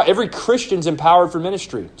 Is now every Christian's empowered for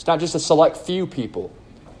ministry. It's not just a select few people.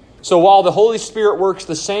 So while the Holy Spirit works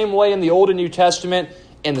the same way in the Old and New Testament,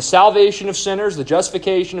 in the salvation of sinners, the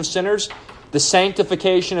justification of sinners, the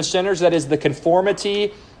sanctification of sinners, that is the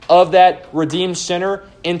conformity of that redeemed sinner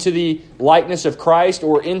into the likeness of Christ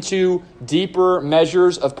or into deeper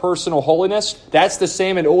measures of personal holiness. That's the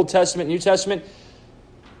same in Old Testament, New Testament.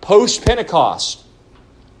 Post-Pentecost,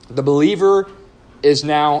 the believer is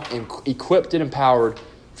now equipped and empowered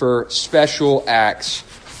for special acts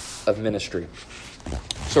of ministry.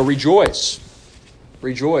 So rejoice.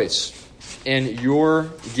 Rejoice in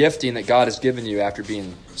your gifting that God has given you after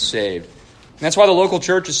being saved. And that's why the local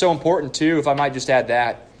church is so important too, if I might just add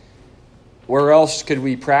that. Where else could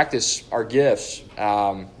we practice our gifts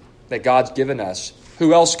that God's given us?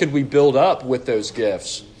 Who else could we build up with those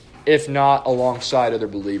gifts, if not alongside other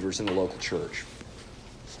believers in the local church?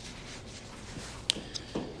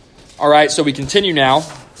 All right, so we continue now.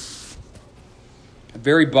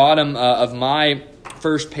 Very bottom of my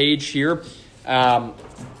first page here. And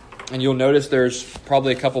you'll notice there's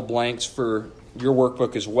probably a couple blanks for your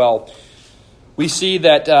workbook as well. We see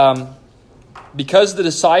that because the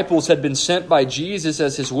disciples had been sent by Jesus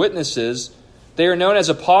as his witnesses, they are known as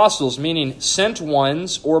apostles, meaning sent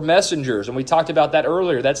ones or messengers. And we talked about that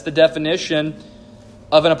earlier. That's the definition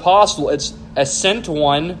of an apostle. It's a sent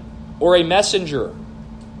one or a messenger.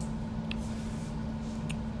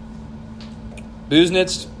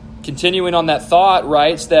 Busenitz, continuing on that thought,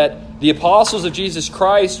 writes that the apostles of Jesus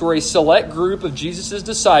Christ were a select group of Jesus'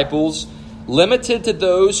 disciples, limited to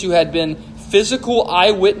those who had been physical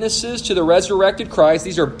eyewitnesses to the resurrected Christ.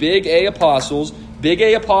 These are big A apostles. Big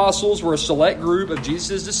A apostles were a select group of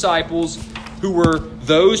Jesus' disciples who were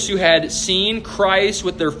those who had seen Christ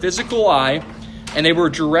with their physical eye, and they were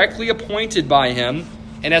directly appointed by him.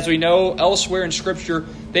 And as we know elsewhere in Scripture,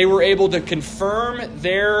 they were able to confirm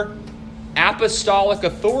their apostolic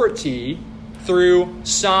authority through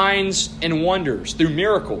signs and wonders, through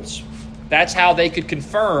miracles. That's how they could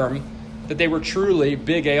confirm that they were truly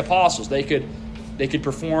big A apostles. They could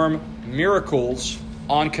perform miracles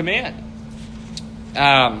on command.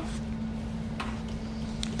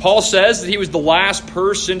 Paul says that he was the last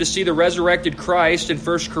person to see the resurrected Christ in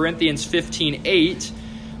 1 Corinthians 15:8,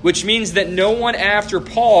 which means that no one after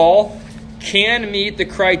Paul can meet the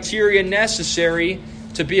criteria necessary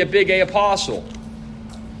to be a big A apostle.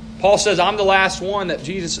 Paul says, I'm the last one that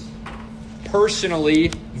Jesus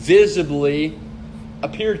personally, visibly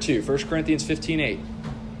appeared to. 1 Corinthians 15:8.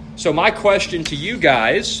 So my question to you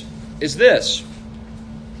guys is this.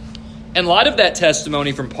 In light of that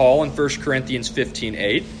testimony from Paul in 1 Corinthians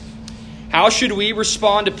 15:8, how should we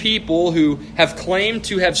respond to people who have claimed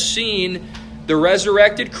to have seen the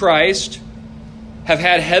resurrected Christ, have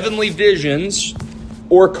had heavenly visions,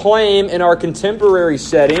 or claim in our contemporary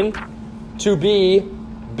setting to be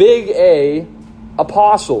big A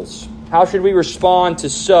apostles? How should we respond to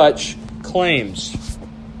such claims?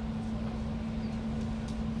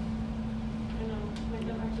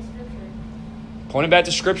 Point them back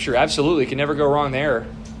to Scripture. Absolutely. Can never go wrong there.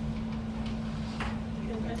 I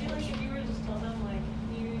feel like if you were to just tell them, like,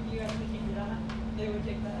 you actually can't do that, they would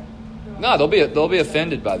take that. No, they'll be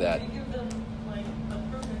offended by that. If you give them, like, a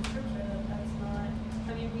proof in Scripture that's not,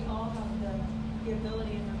 I mean, we all have the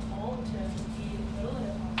ability and the call to be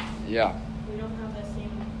literally apostles. Yeah. We don't have that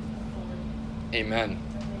same authority. Amen.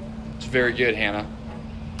 It's very good, Hannah.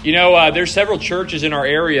 You know, there's several churches in our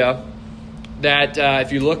area that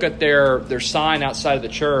if you look at their sign outside of the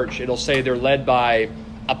church, it'll say they're led by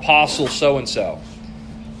Apostle so-and-so.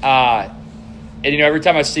 And, you know, every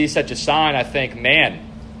time I see such a sign, I think, man,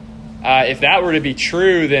 If that were to be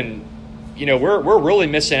true, then we're really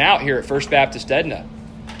missing out here at First Baptist Edna.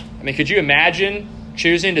 I mean, could you imagine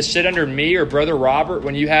choosing to sit under me or Brother Robert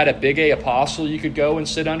when you had a big A apostle you could go and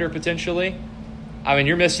sit under potentially? I mean,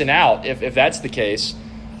 you're missing out if that's the case.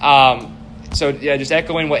 Just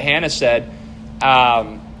echoing what Hannah said,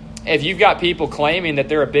 if you've got people claiming that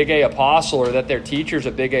they're a big A apostle or that their teacher's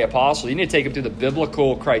a big A apostle, you need to take them through the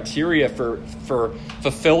biblical criteria for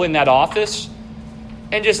fulfilling that office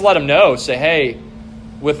and just let them know. Say, hey,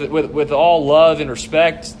 with all love and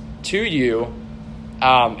respect to you,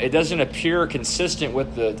 it doesn't appear consistent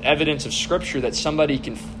with the evidence of Scripture that somebody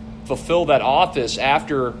can fulfill that office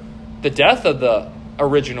after the death of the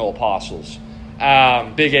original apostles,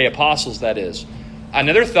 big A apostles, that is.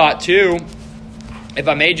 Another thought, too, if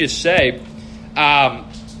I may just say,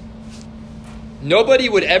 nobody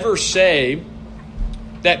would ever say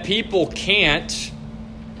that people can't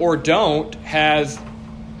or don't have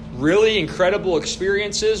really incredible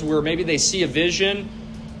experiences where maybe they see a vision.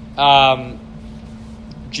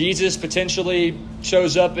 Jesus potentially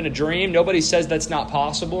shows up in a dream. Nobody says that's not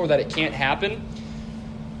possible or that it can't happen.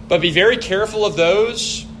 But be very careful of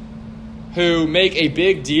those who make a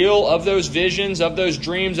big deal of those visions, of those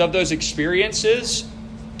dreams, of those experiences,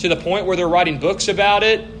 to the point where they're writing books about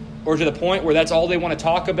it, or to the point where that's all they want to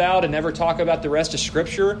talk about and never talk about the rest of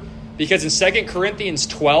Scripture. Because in 2 Corinthians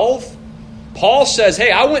 12, Paul says,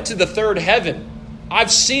 hey, I went to the third heaven.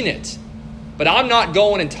 I've seen it, but I'm not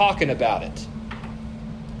going and talking about it.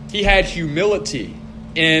 He had humility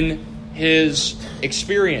in his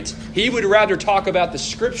experience. He would rather talk about the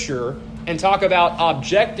Scripture and talk about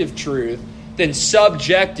objective truth than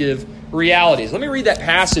subjective realities. Let me read that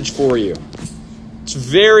passage for you. It's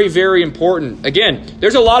very, very important. Again,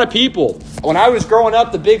 there's a lot of people. When I was growing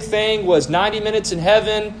up, the big thing was 90 minutes in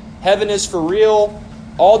heaven. Heaven is for real.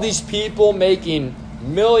 All these people making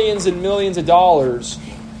millions and millions of dollars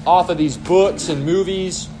off of these books and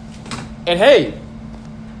movies. And hey,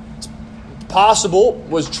 it's possible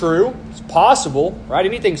was true. It's possible, right?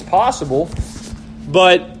 Anything's possible.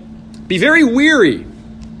 But be very weary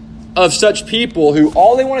of such people who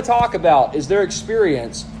all they want to talk about is their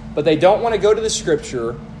experience, but they don't want to go to the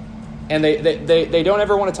Scripture, and they don't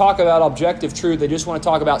ever want to talk about objective truth. They just want to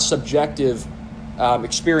talk about subjective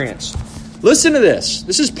experience. Listen to this.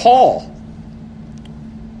 This is Paul.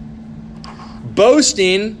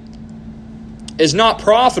 Boasting is not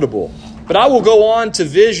profitable, but I will go on to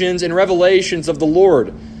visions and revelations of the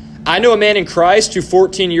Lord. I know a man in Christ who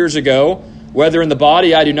 14 years ago, whether in the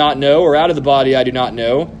body I do not know or out of the body I do not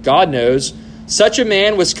know, God knows, such a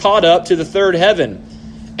man was caught up to the third heaven.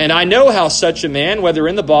 And I know how such a man, whether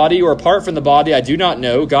in the body or apart from the body I do not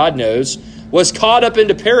know, God knows, was caught up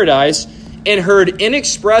into paradise and heard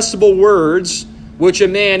inexpressible words which a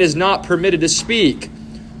man is not permitted to speak.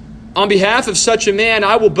 On behalf of such a man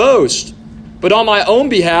I will boast, but on my own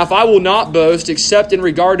behalf I will not boast except in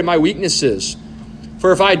regard to my weaknesses.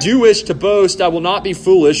 For if I do wish to boast, I will not be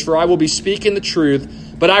foolish, for I will be speaking the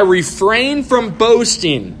truth. But I refrain from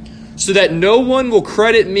boasting, so that no one will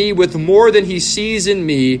credit me with more than he sees in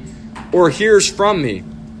me or hears from me.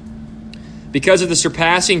 Because of the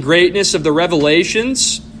surpassing greatness of the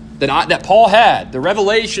revelations that Paul had, the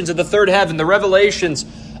revelations of the third heaven, the revelations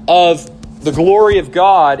of the glory of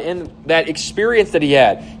God in that experience that he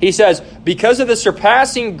had. He says, because of the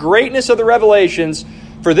surpassing greatness of the revelations,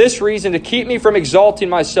 for this reason, to keep me from exalting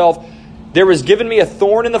myself, there was given me a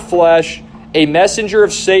thorn in the flesh, a messenger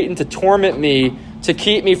of Satan to torment me, to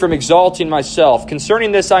keep me from exalting myself.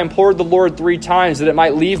 Concerning this, I implored the Lord 3 times that it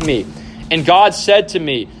might leave me. And God said to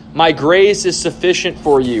me, my grace is sufficient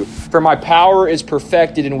for you, for my power is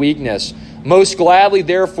perfected in weakness. Most gladly,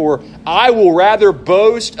 therefore, I will rather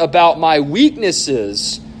boast about my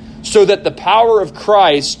weaknesses, so that the power of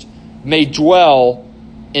Christ may dwell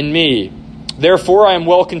in me. Therefore, I am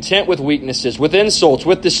well content with weaknesses, with insults,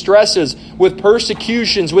 with distresses, with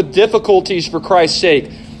persecutions, with difficulties for Christ's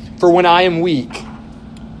sake. For when I am weak,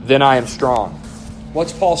 then I am strong.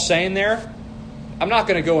 What's Paul saying there? I'm not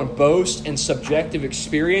going to go and boast in subjective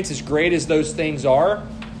experience, as great as those things are.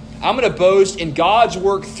 I'm going to boast in God's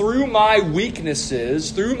work through my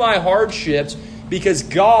weaknesses, through my hardships, because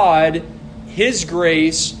God, His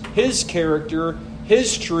grace, His character,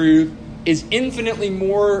 His truth, is infinitely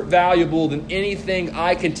more valuable than anything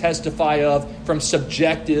I can testify of from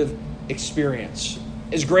subjective experience.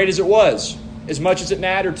 As great as it was, as much as it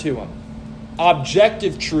mattered to him.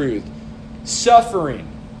 Objective truth, suffering,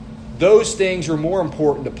 those things are more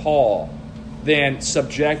important to Paul than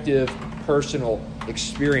subjective personal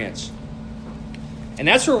experience. And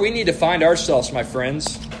that's where we need to find ourselves, my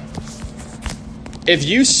friends. If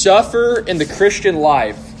you suffer in the Christian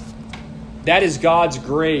life that is God's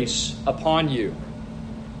grace upon you.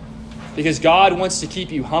 Because God wants to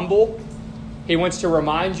keep you humble. He wants to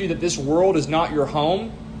remind you that this world is not your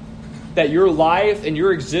home, that your life and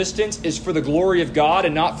your existence is for the glory of God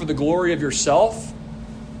and not for the glory of yourself.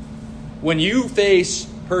 When you face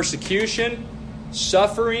persecution,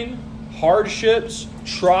 suffering, hardships,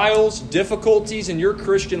 trials, difficulties in your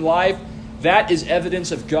Christian life, that is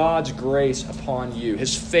evidence of God's grace upon you,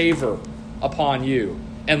 His favor upon you.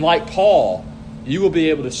 And like Paul, you will be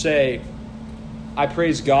able to say, I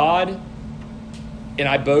praise God and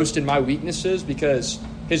I boast in my weaknesses because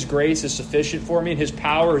His grace is sufficient for me and His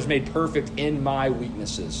power is made perfect in my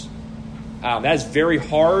weaknesses. That is very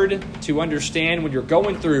hard to understand when you're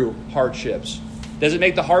going through hardships. Doesn't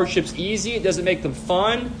make the hardships easy. It doesn't make them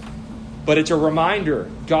fun. But it's a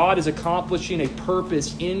reminder. God is accomplishing a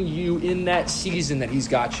purpose in you in that season that He's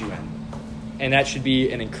got you in. And that should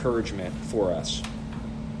be an encouragement for us.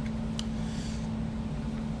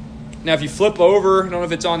 Now, if you flip over, I don't know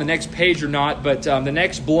if it's on the next page or not, but the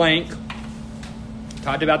next blank,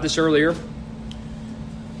 talked about this earlier.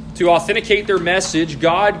 To authenticate their message,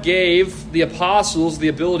 God gave the apostles the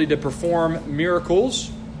ability to perform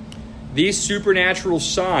miracles. These supernatural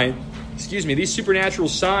signs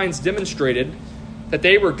demonstrated that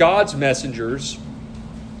they were God's messengers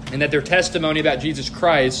and that their testimony about Jesus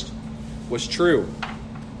Christ was true.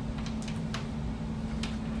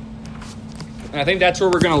 And I think that's where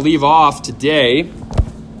we're going to leave off today.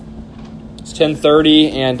 It's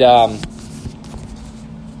 10:30, and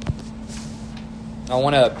I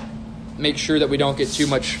want to make sure that we don't get too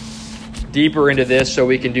much deeper into this so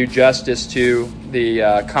we can do justice to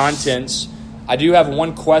the contents. I do have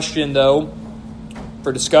one question, though,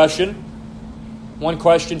 for discussion. One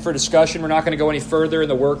question for discussion. We're not going to go any further in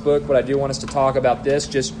the workbook, but I do want us to talk about this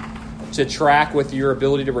just to track with your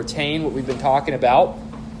ability to retain what we've been talking about.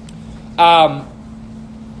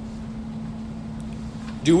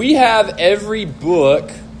 Do we have every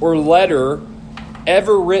book or letter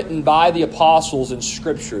ever written by the apostles in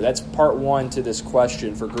Scripture? That's part one to this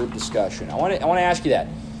question for group discussion. I want to ask you that.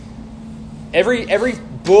 Every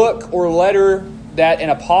book or letter that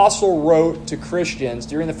an apostle wrote to Christians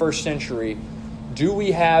during the first century, do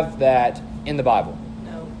we have that in the Bible?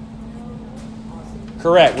 No.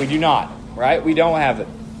 Correct. We do not. Right? We don't have it.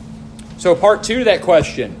 So part two to that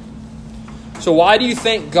question. So why do you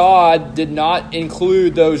think God did not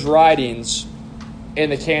include those writings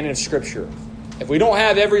in the canon of Scripture? If we don't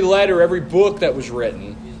have every letter, every book that was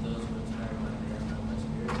written,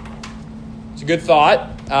 it's a good thought.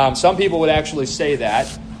 Some people would actually say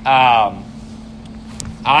that.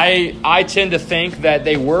 I tend to think that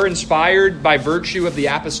they were inspired by virtue of the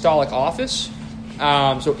apostolic office.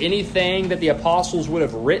 So anything that the apostles would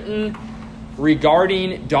have written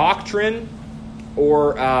regarding doctrine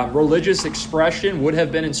or religious expression would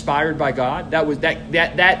have been inspired by God.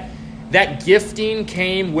 That gifting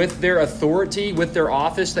came with their authority, with their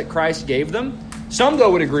office that Christ gave them. Some,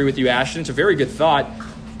 though, would agree with you, Ashton. It's a very good thought.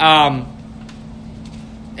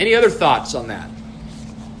 Any other thoughts on that?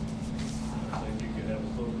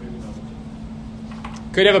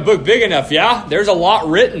 Could have a book big enough, yeah? There's a lot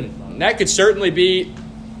written. And that could certainly be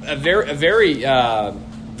a very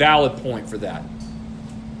valid point for that.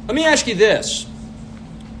 Let me ask you this.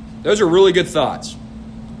 Those are really good thoughts.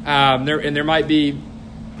 There might be,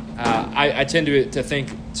 I tend to think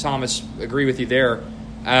Thomas agree with you there.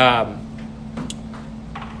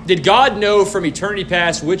 Did God know from eternity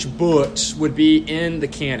past which books would be in the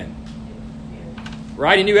canon?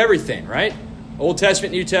 Right? He knew everything, right? Old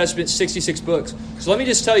Testament, New Testament, 66 books. So let me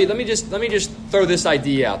just tell you, let me just throw this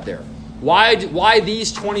idea out there. Why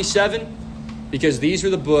these 27? Because these are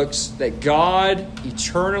the books that God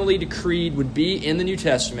eternally decreed would be in the New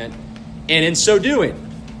Testament. And in so doing,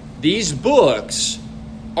 these books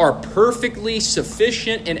are perfectly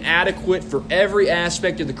sufficient and adequate for every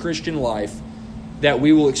aspect of the Christian life that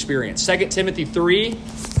we will experience. 2 Timothy 3,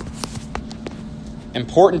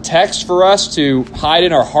 important text for us to hide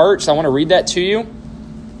in our hearts. I want to read that to you.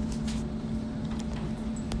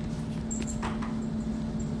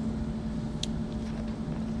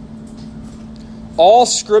 All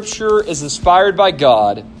Scripture is inspired by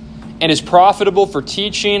God and is profitable for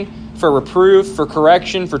teaching, for reproof, for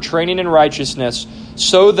correction, for training in righteousness,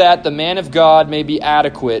 so that the man of God may be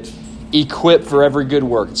adequate, equipped for every good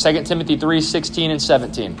work. 2 Timothy 3, 16 and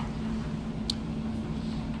 17.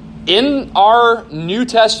 In our New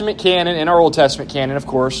Testament canon, in our Old Testament canon, of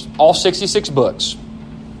course, all 66 books,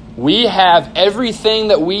 we have everything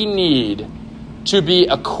that we need to be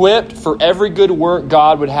equipped for every good work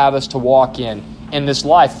God would have us to walk in this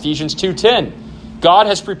life. Ephesians 2:10. God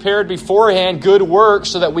has prepared beforehand good works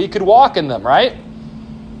so that we could walk in them, right?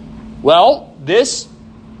 Well, this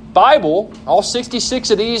Bible, all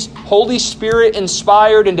 66 of these Holy Spirit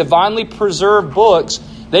inspired and divinely preserved books,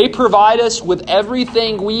 they provide us with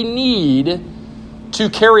everything we need to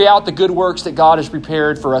carry out the good works that God has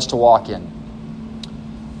prepared for us to walk in.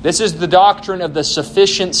 This is the doctrine of the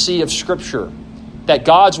sufficiency of Scripture, that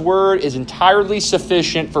God's Word is entirely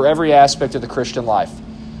sufficient for every aspect of the Christian life.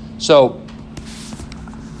 So,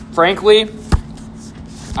 frankly,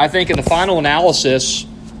 I think in the final analysis,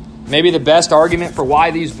 maybe the best argument for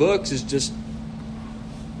why these books is just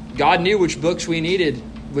God knew which books we needed,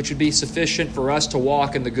 which would be sufficient for us to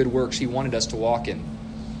walk in the good works He wanted us to walk in.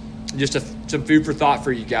 Just some food for thought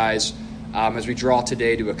for you guys as we draw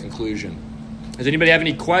today to a conclusion. Does anybody have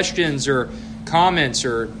any questions or comments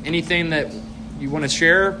or anything that you want to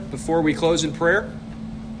share before we close in prayer?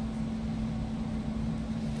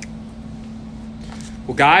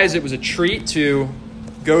 Well, guys, it was a treat to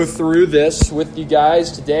go through this with you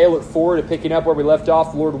guys today. I look forward to picking up where we left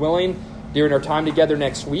off, Lord willing, during our time together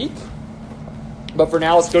next week. But for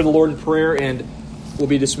now, let's go to the Lord in prayer and we'll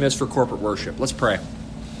be dismissed for corporate worship. Let's pray.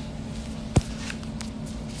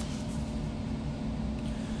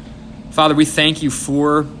 Father, we thank you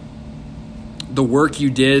for the work you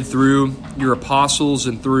did through your apostles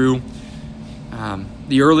and through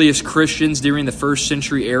the earliest Christians during the first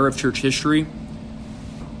century era of church history.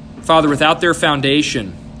 Father, without their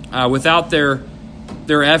foundation, without their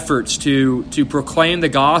efforts to proclaim the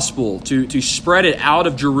gospel, to spread it out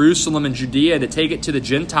of Jerusalem and Judea, to take it to the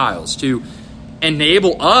Gentiles, to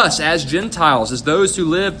enable us as Gentiles, as those who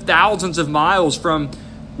lived thousands of miles from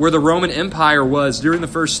where the Roman Empire was during the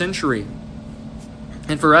first century,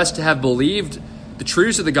 and for us to have believed the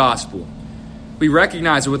truths of the gospel. We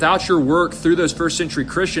recognize that without your work through those first century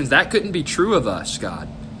Christians, that couldn't be true of us, God.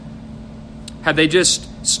 Had they just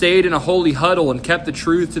stayed in a holy huddle and kept the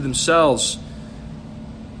truth to themselves,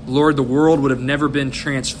 Lord, the world would have never been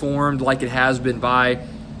transformed like it has been by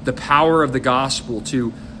the power of the gospel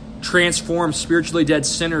to transform spiritually dead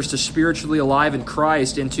sinners to spiritually alive in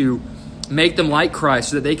Christ and to make them like Christ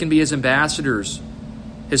so that they can be His ambassadors,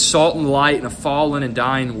 His salt and light in a fallen and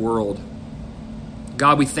dying world.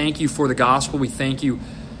 God, we thank you for the gospel. We thank you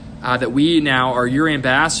that we now are your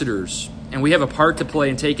ambassadors and we have a part to play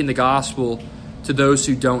in taking the gospel to those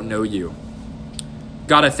who don't know you.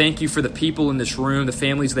 God, I thank you for the people in this room, the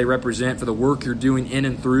families they represent, for the work you're doing in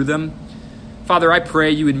and through them. Father, I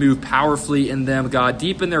pray you would move powerfully in them, God,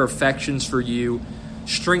 deepen their affections for you.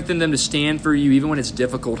 Strengthen them to stand for you even when it's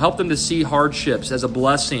difficult. Help them to see hardships as a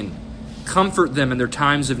blessing. Comfort them in their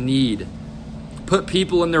times of need. Put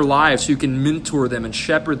people in their lives who can mentor them and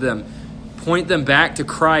shepherd them. Point them back to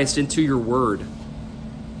Christ into your word.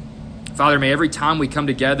 Father, may every time we come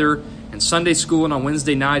together in Sunday school and on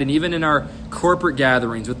Wednesday night and even in our corporate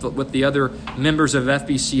gatherings with the other members of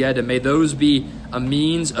FBC Ed, may those be a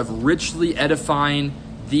means of richly edifying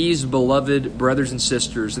these beloved brothers and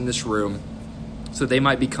sisters in this room, so they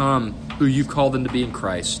might become who you've called them to be in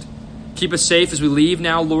Christ. Keep us safe as we leave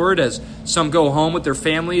now, Lord, as some go home with their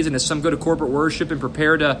families and as some go to corporate worship and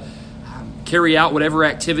prepare to carry out whatever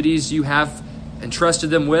activities you have entrusted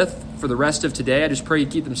them with for the rest of today. I just pray you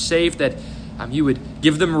keep them safe, that you would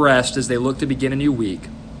give them rest as they look to begin a new week.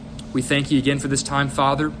 We thank you again for this time,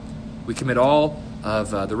 Father. We commit all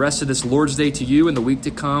of the rest of this Lord's Day to you and the week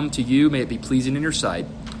to come to you. May it be pleasing in your sight.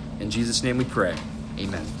 In Jesus' name we pray.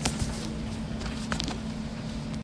 Amen.